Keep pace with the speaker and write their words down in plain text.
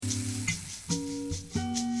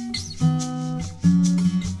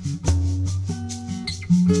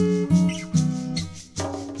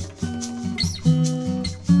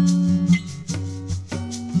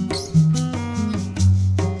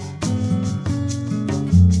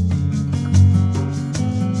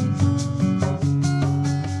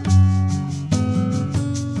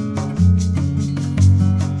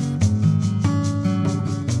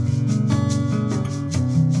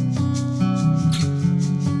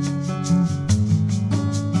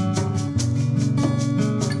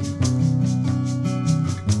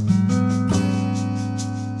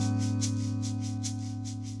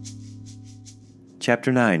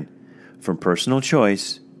Chapter 9, From Personal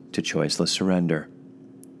Choice to Choiceless Surrender.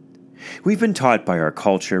 We've been taught by our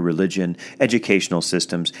culture, religion, educational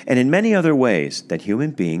systems, and in many other ways that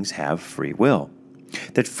human beings have free will.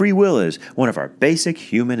 That free will is one of our basic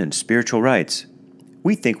human and spiritual rights.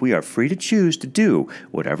 We think we are free to choose to do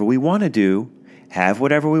whatever we want to do, have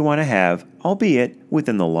whatever we want to have, albeit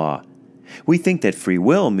within the law. We think that free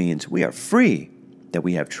will means we are free, that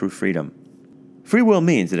we have true freedom. Free will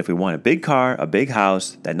means that if we want a big car, a big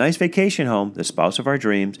house, that nice vacation home, the spouse of our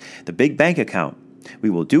dreams, the big bank account, we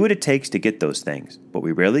will do what it takes to get those things, but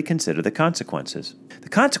we rarely consider the consequences. The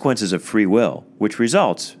consequences of free will, which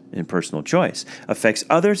results in personal choice, affects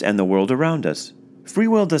others and the world around us. Free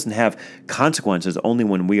will doesn't have consequences only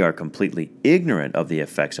when we are completely ignorant of the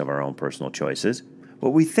effects of our own personal choices.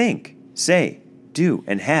 What we think, say, do,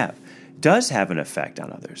 and have does have an effect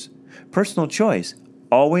on others. Personal choice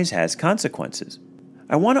always has consequences.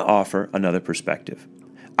 I want to offer another perspective.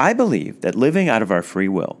 I believe that living out of our free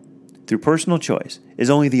will, through personal choice, is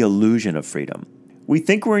only the illusion of freedom. We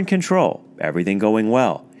think we're in control, everything going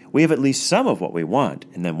well. We have at least some of what we want,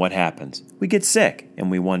 and then what happens? We get sick,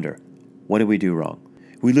 and we wonder, what did we do wrong?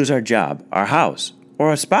 We lose our job, our house,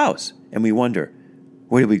 or a spouse, and we wonder,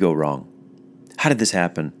 where did we go wrong? How did this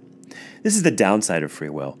happen? This is the downside of free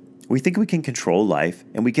will. We think we can control life,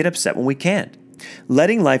 and we get upset when we can't.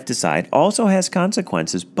 Letting life decide also has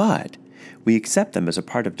consequences, but we accept them as a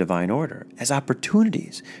part of divine order, as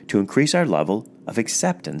opportunities to increase our level of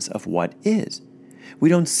acceptance of what is. We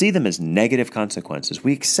don't see them as negative consequences.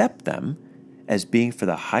 We accept them as being for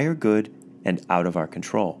the higher good and out of our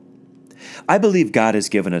control. I believe God has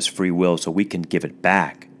given us free will so we can give it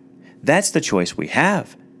back. That's the choice we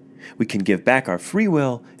have. We can give back our free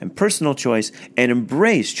will and personal choice and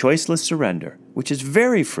embrace choiceless surrender, which is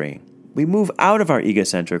very freeing. We move out of our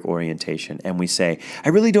egocentric orientation and we say, I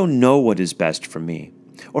really don't know what is best for me,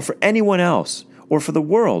 or for anyone else, or for the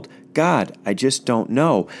world. God, I just don't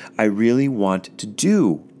know. I really want to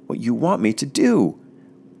do what you want me to do.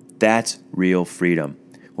 That's real freedom.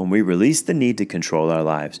 When we release the need to control our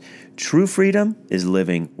lives, true freedom is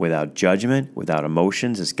living without judgment, without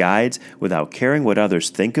emotions as guides, without caring what others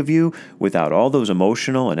think of you, without all those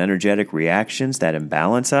emotional and energetic reactions that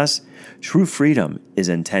imbalance us. True freedom is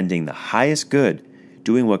intending the highest good,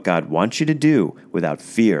 doing what God wants you to do without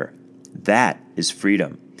fear. That is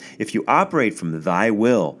freedom. If you operate from thy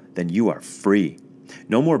will, then you are free.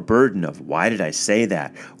 No more burden of why did I say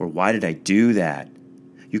that or why did I do that?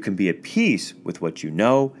 You can be at peace with what you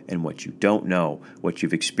know and what you don't know, what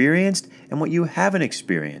you've experienced and what you haven't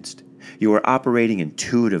experienced. You are operating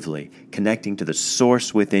intuitively, connecting to the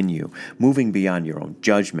source within you, moving beyond your own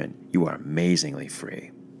judgment. You are amazingly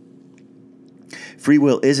free. Free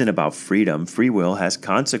will isn't about freedom. Free will has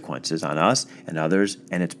consequences on us and others,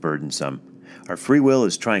 and it's burdensome. Our free will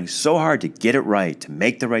is trying so hard to get it right, to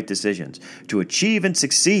make the right decisions, to achieve and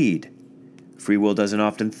succeed. Free will doesn't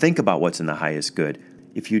often think about what's in the highest good.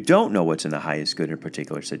 If you don't know what's in the highest good in a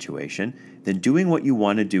particular situation, then doing what you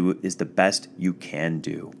want to do is the best you can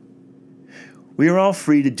do. We are all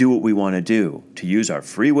free to do what we want to do, to use our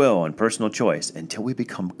free will and personal choice until we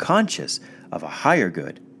become conscious of a higher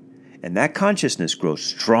good. And that consciousness grows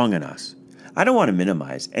strong in us. I don't want to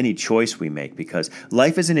minimize any choice we make because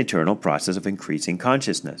life is an eternal process of increasing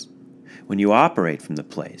consciousness. When you operate from the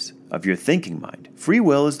place of your thinking mind, free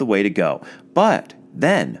will is the way to go. But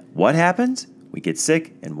then, what happens? We get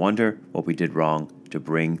sick and wonder what we did wrong to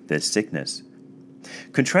bring this sickness.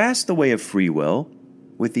 Contrast the way of free will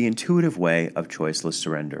with the intuitive way of choiceless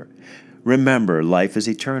surrender. Remember, life is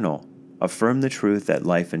eternal. Affirm the truth that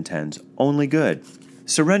life intends only good.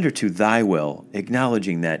 Surrender to thy will,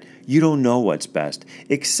 acknowledging that you don't know what's best,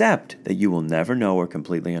 except that you will never know or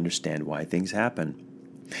completely understand why things happen.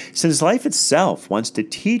 Since life itself wants to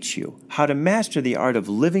teach you how to master the art of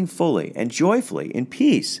living fully and joyfully in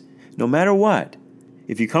peace, no matter what.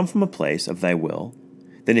 If you come from a place of thy will,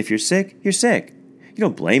 then if you're sick, you're sick. You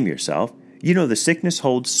don't blame yourself. You know the sickness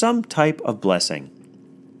holds some type of blessing.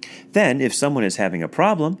 Then, if someone is having a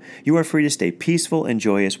problem, you are free to stay peaceful and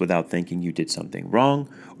joyous without thinking you did something wrong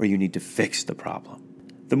or you need to fix the problem.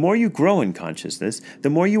 The more you grow in consciousness, the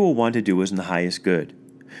more you will want to do what is in the highest good.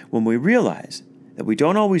 When we realize that we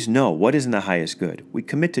don't always know what is in the highest good, we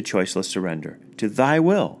commit to choiceless surrender, to thy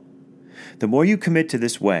will. The more you commit to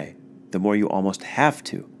this way, the more you almost have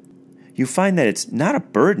to. You find that it's not a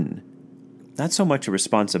burden, not so much a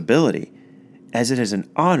responsibility, as it is an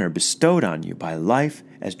honor bestowed on you by life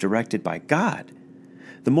as directed by God.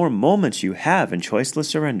 The more moments you have in choiceless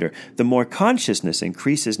surrender, the more consciousness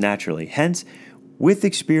increases naturally. Hence, with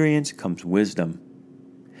experience comes wisdom.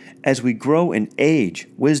 As we grow in age,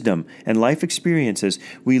 wisdom, and life experiences,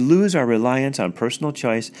 we lose our reliance on personal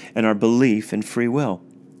choice and our belief in free will.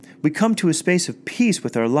 We come to a space of peace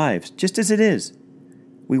with our lives, just as it is.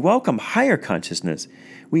 We welcome higher consciousness.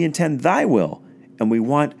 We intend thy will, and we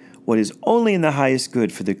want what is only in the highest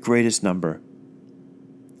good for the greatest number.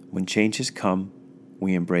 When changes come,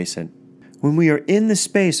 we embrace it. When we are in the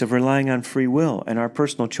space of relying on free will and our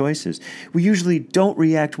personal choices, we usually don't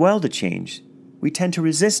react well to change. We tend to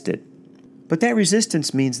resist it. But that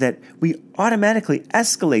resistance means that we automatically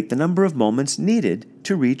escalate the number of moments needed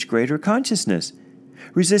to reach greater consciousness.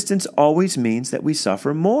 Resistance always means that we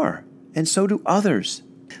suffer more, and so do others.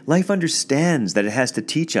 Life understands that it has to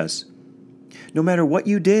teach us. No matter what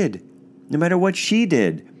you did, no matter what she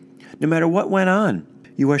did, no matter what went on,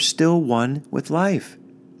 you are still one with life.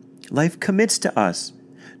 Life commits to us.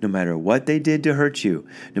 No matter what they did to hurt you,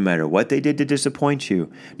 no matter what they did to disappoint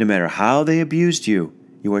you, no matter how they abused you,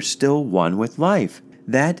 you are still one with life.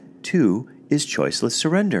 That, too, is choiceless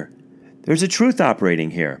surrender. There's a truth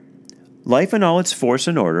operating here. Life in all its force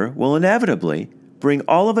and order will inevitably bring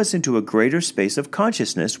all of us into a greater space of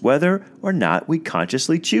consciousness, whether or not we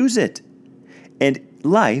consciously choose it. And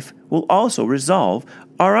life will also resolve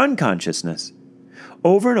our unconsciousness.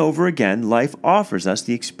 Over and over again, life offers us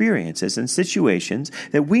the experiences and situations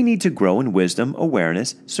that we need to grow in wisdom,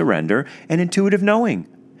 awareness, surrender, and intuitive knowing.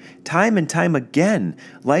 Time and time again,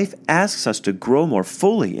 life asks us to grow more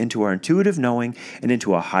fully into our intuitive knowing and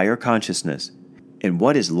into a higher consciousness. And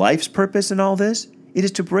what is life's purpose in all this? It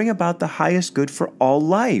is to bring about the highest good for all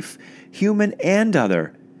life, human and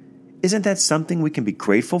other. Isn't that something we can be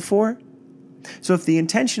grateful for? So if the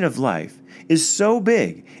intention of life is so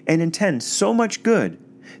big and intends so much good,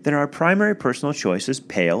 then our primary personal choices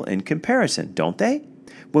pale in comparison, don't they?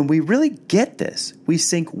 When we really get this, we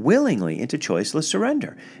sink willingly into choiceless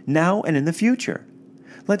surrender, now and in the future.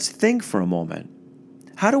 Let's think for a moment.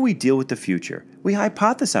 How do we deal with the future? We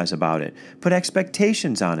hypothesize about it, put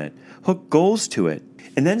expectations on it, hook goals to it,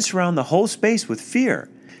 and then surround the whole space with fear.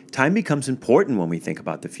 Time becomes important when we think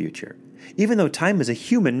about the future, even though time is a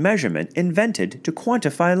human measurement invented to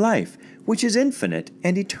quantify life, which is infinite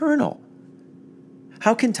and eternal.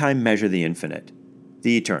 How can time measure the infinite,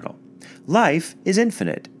 the eternal? Life is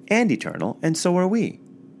infinite and eternal, and so are we.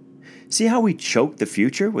 See how we choke the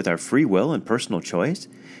future with our free will and personal choice?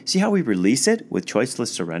 See how we release it with choiceless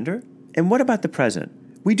surrender? And what about the present?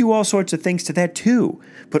 We do all sorts of things to that too,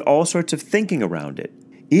 put all sorts of thinking around it.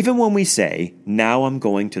 Even when we say, now I'm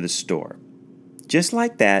going to the store. Just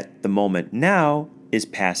like that, the moment now is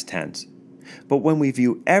past tense. But when we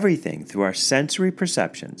view everything through our sensory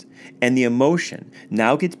perceptions, and the emotion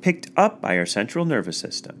now gets picked up by our central nervous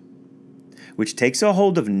system, which takes a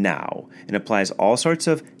hold of now and applies all sorts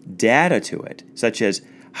of data to it, such as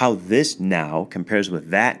how this now compares with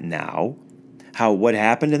that now, how what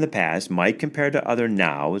happened in the past might compare to other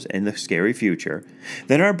nows in the scary future,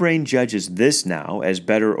 then our brain judges this now as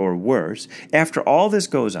better or worse. After all this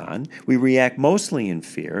goes on, we react mostly in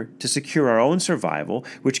fear to secure our own survival,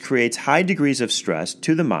 which creates high degrees of stress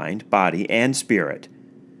to the mind, body, and spirit.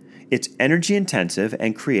 It's energy intensive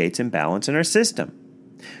and creates imbalance in our system.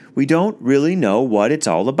 We don't really know what it's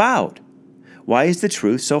all about. Why is the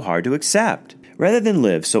truth so hard to accept? Rather than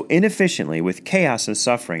live so inefficiently with chaos and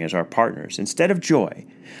suffering as our partners instead of joy,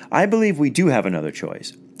 I believe we do have another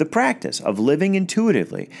choice, the practice of living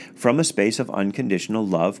intuitively from a space of unconditional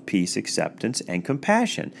love, peace, acceptance, and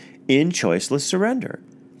compassion in choiceless surrender.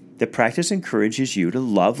 The practice encourages you to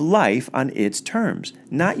love life on its terms,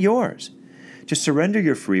 not yours, to surrender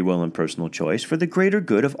your free will and personal choice for the greater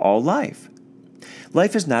good of all life.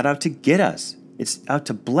 Life is not out to get us. It's out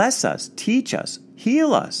to bless us, teach us,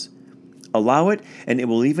 heal us. Allow it, and it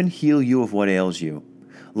will even heal you of what ails you.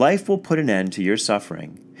 Life will put an end to your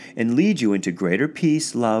suffering and lead you into greater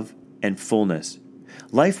peace, love, and fullness.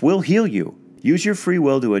 Life will heal you. Use your free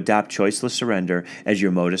will to adopt choiceless surrender as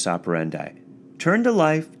your modus operandi. Turn to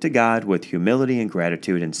life, to God, with humility and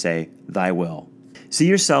gratitude and say, thy will. See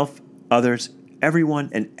yourself, others, everyone,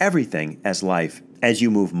 and everything as life. As you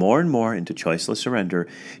move more and more into choiceless surrender,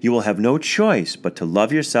 you will have no choice but to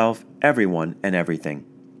love yourself, everyone, and everything.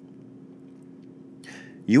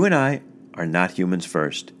 You and I are not humans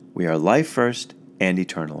first. We are life first and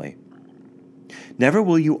eternally. Never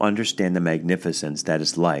will you understand the magnificence that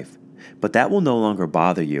is life, but that will no longer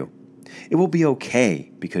bother you. It will be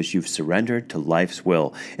okay because you've surrendered to life's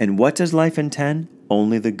will. And what does life intend?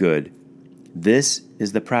 Only the good. This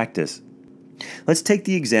is the practice. Let's take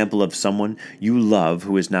the example of someone you love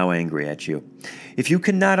who is now angry at you. If you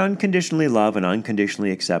cannot unconditionally love and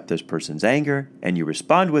unconditionally accept this person's anger, and you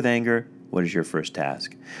respond with anger, what is your first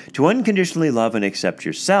task? To unconditionally love and accept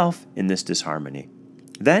yourself in this disharmony.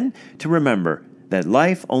 Then to remember that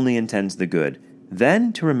life only intends the good.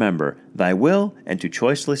 Then to remember thy will and to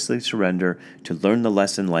choicelessly surrender to learn the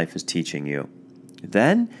lesson life is teaching you.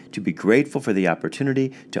 Then to be grateful for the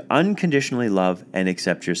opportunity to unconditionally love and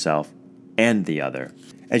accept yourself and the other.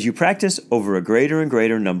 As you practice over a greater and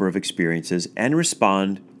greater number of experiences and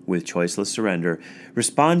respond with choiceless surrender,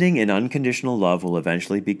 responding in unconditional love will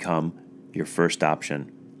eventually become your first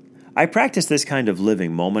option. I practice this kind of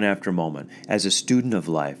living moment after moment as a student of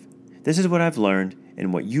life. This is what I've learned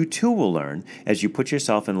and what you too will learn as you put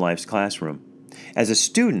yourself in life's classroom. As a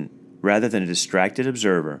student rather than a distracted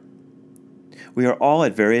observer. We are all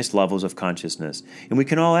at various levels of consciousness, and we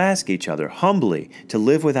can all ask each other humbly to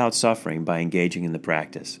live without suffering by engaging in the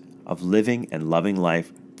practice of living and loving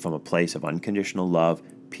life from a place of unconditional love,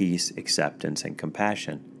 peace, acceptance, and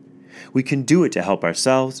compassion. We can do it to help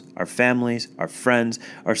ourselves, our families, our friends,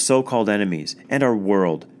 our so-called enemies, and our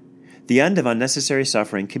world. The end of unnecessary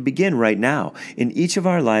suffering can begin right now in each of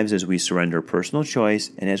our lives as we surrender personal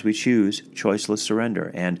choice and as we choose choiceless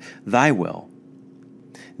surrender and thy will.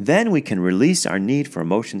 Then we can release our need for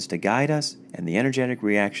emotions to guide us and the energetic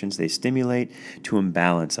reactions they stimulate to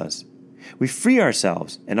imbalance us. We free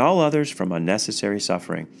ourselves and all others from unnecessary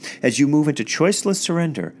suffering. As you move into choiceless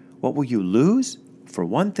surrender, what will you lose? For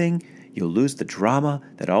one thing, you'll lose the drama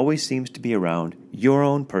that always seems to be around your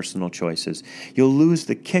own personal choices. You'll lose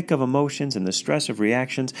the kick of emotions and the stress of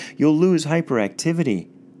reactions. You'll lose hyperactivity.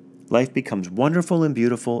 Life becomes wonderful and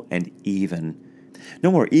beautiful and even.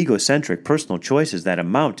 No more egocentric personal choices that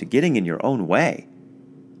amount to getting in your own way.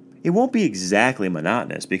 It won't be exactly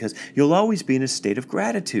monotonous because you'll always be in a state of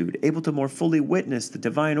gratitude, able to more fully witness the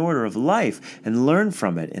divine order of life and learn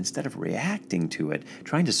from it instead of reacting to it,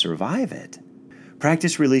 trying to survive it.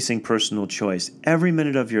 Practice releasing personal choice every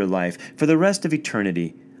minute of your life for the rest of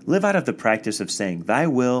eternity. Live out of the practice of saying thy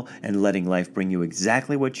will and letting life bring you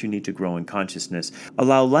exactly what you need to grow in consciousness.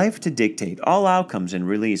 Allow life to dictate all outcomes and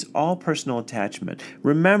release all personal attachment.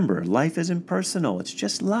 Remember, life isn't personal. It's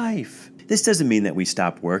just life. This doesn't mean that we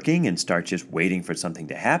stop working and start just waiting for something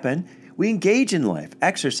to happen. We engage in life,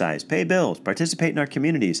 exercise, pay bills, participate in our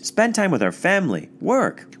communities, spend time with our family,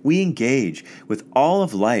 work. We engage with all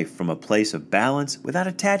of life from a place of balance, without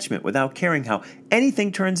attachment, without caring how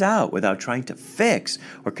anything turns out, without trying to fix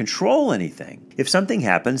or control anything. If something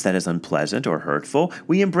happens that is unpleasant or hurtful,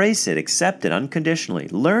 we embrace it, accept it unconditionally,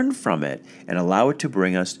 learn from it, and allow it to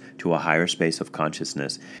bring us to a higher space of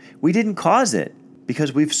consciousness. We didn't cause it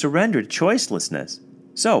because we've surrendered choicelessness.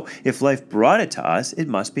 So, if life brought it to us, it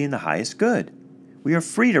must be in the highest good. We are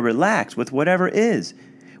free to relax with whatever is.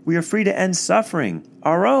 We are free to end suffering,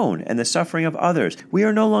 our own and the suffering of others. We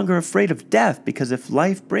are no longer afraid of death because if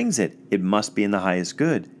life brings it, it must be in the highest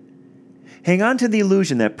good. Hang on to the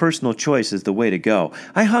illusion that personal choice is the way to go.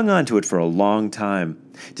 I hung on to it for a long time.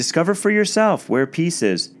 Discover for yourself where peace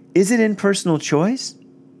is. Is it in personal choice?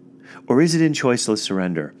 Or is it in choiceless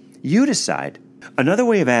surrender? You decide. Another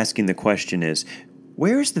way of asking the question is,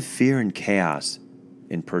 where is the fear and chaos?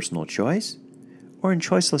 In personal choice or in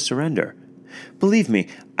choiceless surrender? Believe me,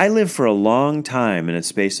 I lived for a long time in a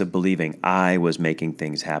space of believing I was making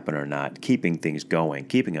things happen or not, keeping things going,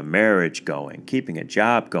 keeping a marriage going, keeping a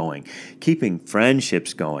job going, keeping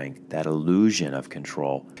friendships going, that illusion of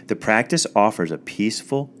control. The practice offers a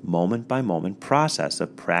peaceful, moment-by-moment process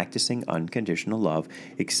of practicing unconditional love,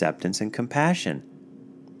 acceptance, and compassion.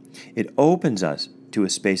 It opens us to a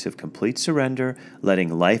space of complete surrender,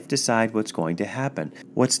 letting life decide what's going to happen,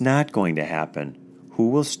 what's not going to happen, who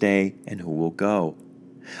will stay and who will go.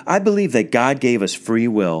 I believe that God gave us free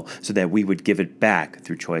will so that we would give it back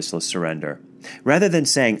through choiceless surrender. Rather than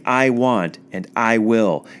saying, I want and I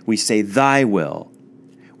will, we say, thy will.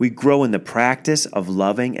 We grow in the practice of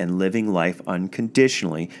loving and living life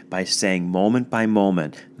unconditionally by saying moment by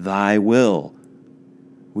moment, thy will.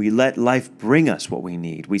 We let life bring us what we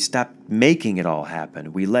need. We stop making it all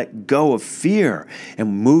happen. We let go of fear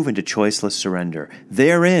and move into choiceless surrender.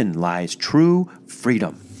 Therein lies true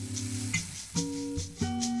freedom.